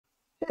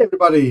Hey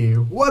everybody,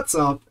 what's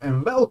up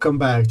and welcome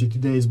back to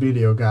today's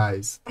video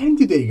guys. And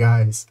today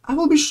guys, I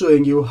will be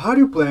showing you how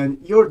to plan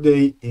your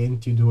day in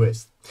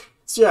Todoist.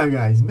 So yeah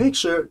guys, make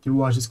sure to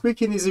watch this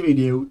quick and easy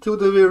video till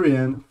the very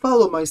end,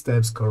 follow my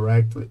steps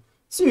correctly,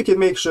 so you can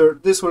make sure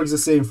this works the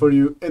same for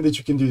you and that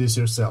you can do this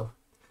yourself.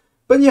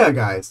 But yeah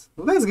guys,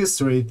 let's get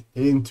straight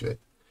into it.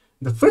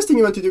 The first thing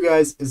you want to do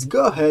guys is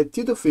go ahead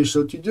to the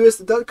official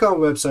Todoist.com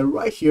website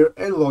right here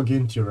and log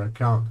into your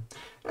account.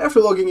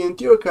 After logging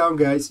into your account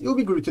guys, you'll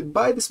be greeted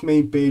by this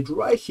main page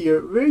right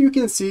here where you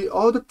can see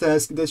all the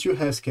tasks that you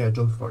have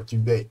scheduled for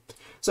today.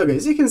 So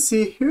guys, you can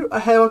see here I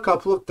have a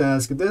couple of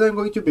tasks that I'm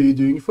going to be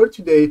doing for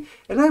today,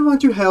 and I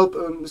want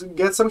to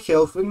get some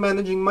help in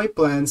managing my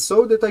plans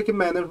so that I can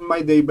manage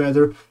my day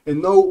better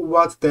and know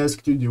what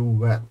task to do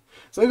when.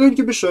 So I'm going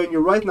to be showing you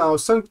right now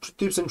some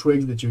tips and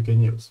tricks that you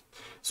can use.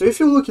 So if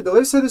you look at the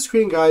left side of the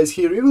screen guys,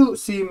 here you will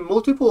see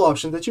multiple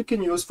options that you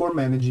can use for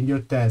managing your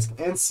task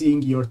and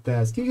seeing your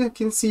task. You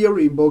can see your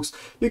inbox,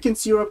 you can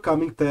see your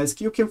upcoming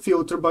task, you can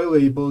filter by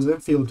labels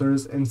and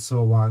filters and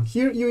so on.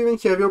 Here you even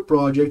have your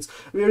projects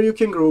where you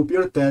can group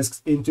your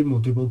tasks into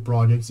multiple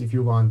projects if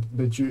you want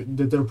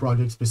that are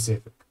project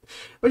specific.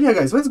 But yeah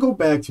guys, let's go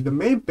back to the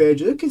main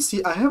page. You can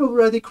see I have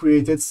already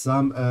created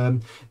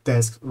some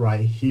tasks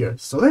right here.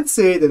 So let's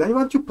say that I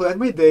want to plan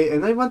my day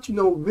and I want to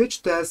know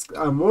which tasks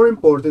are more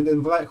important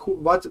and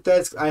what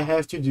tasks I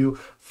have to do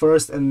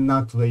first and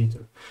not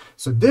later.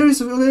 So there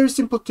is a very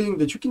simple thing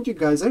that you can do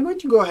guys. I'm going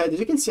to go ahead, as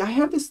you can see I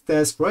have this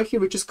task right here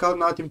which is called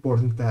not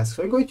important task.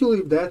 So I'm going to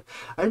leave that.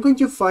 I'm going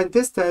to find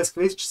this task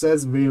which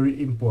says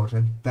very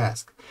important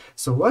task.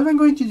 So what I'm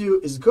going to do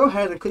is go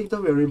ahead and click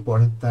the very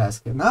important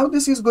task, and now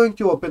this is going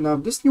to open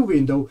up this new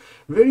window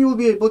where you will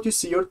be able to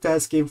see your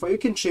task info. You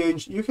can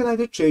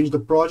either change the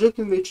project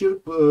in which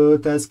your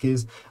task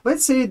is.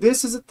 Let's say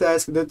this is a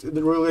task that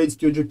relates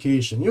to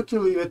education. You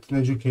can leave it in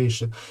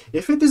education.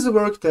 If it is a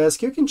work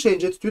task, you can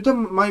change it to the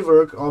my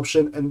work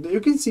option, and you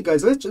can see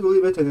guys, let's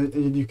leave it in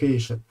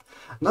education.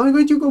 Now I'm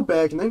going to go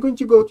back and I'm going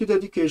to go to the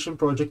education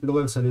project on the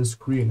left side of the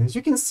screen. As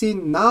you can see,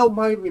 now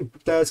my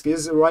task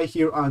is right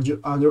here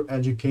under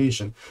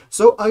education.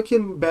 So I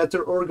can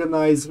better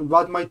organize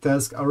what my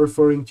tasks are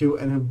referring to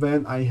and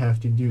when I have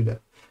to do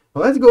that.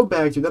 Now let's go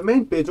back to the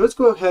main page. Let's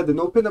go ahead and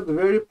open up the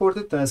very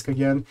important task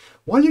again.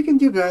 What you can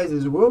do guys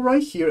is go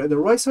right here at the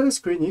right side of the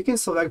screen, you can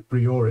select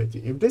priority.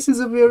 If this is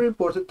a very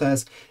important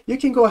task, you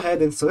can go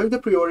ahead and select the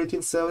priority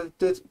and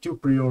select it to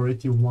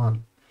priority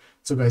 1.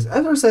 So guys,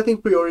 after setting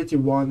priority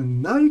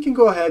 1, now you can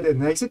go ahead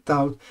and exit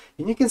out,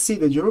 and you can see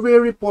that your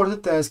very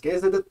important task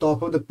is at the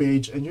top of the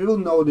page and you will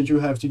know that you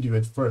have to do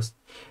it first.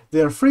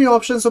 There are 3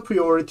 options of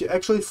priority,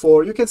 actually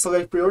 4. You can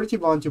select priority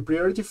 1 to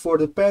priority 4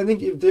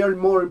 depending if they are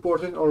more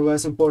important or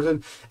less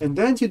important, and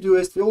then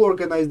Todoist will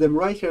organize them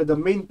right here at the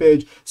main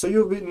page so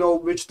you will know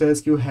which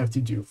task you have to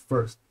do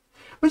first.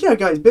 But yeah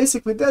guys,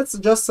 basically that's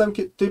just some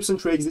tips and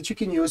tricks that you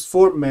can use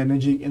for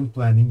managing and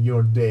planning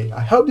your day. I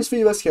hope this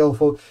video was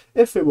helpful.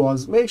 If it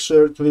was, make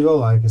sure to leave a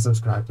like and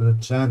subscribe to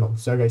the channel.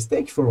 So guys,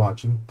 thank you for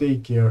watching,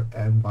 take care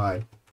and bye.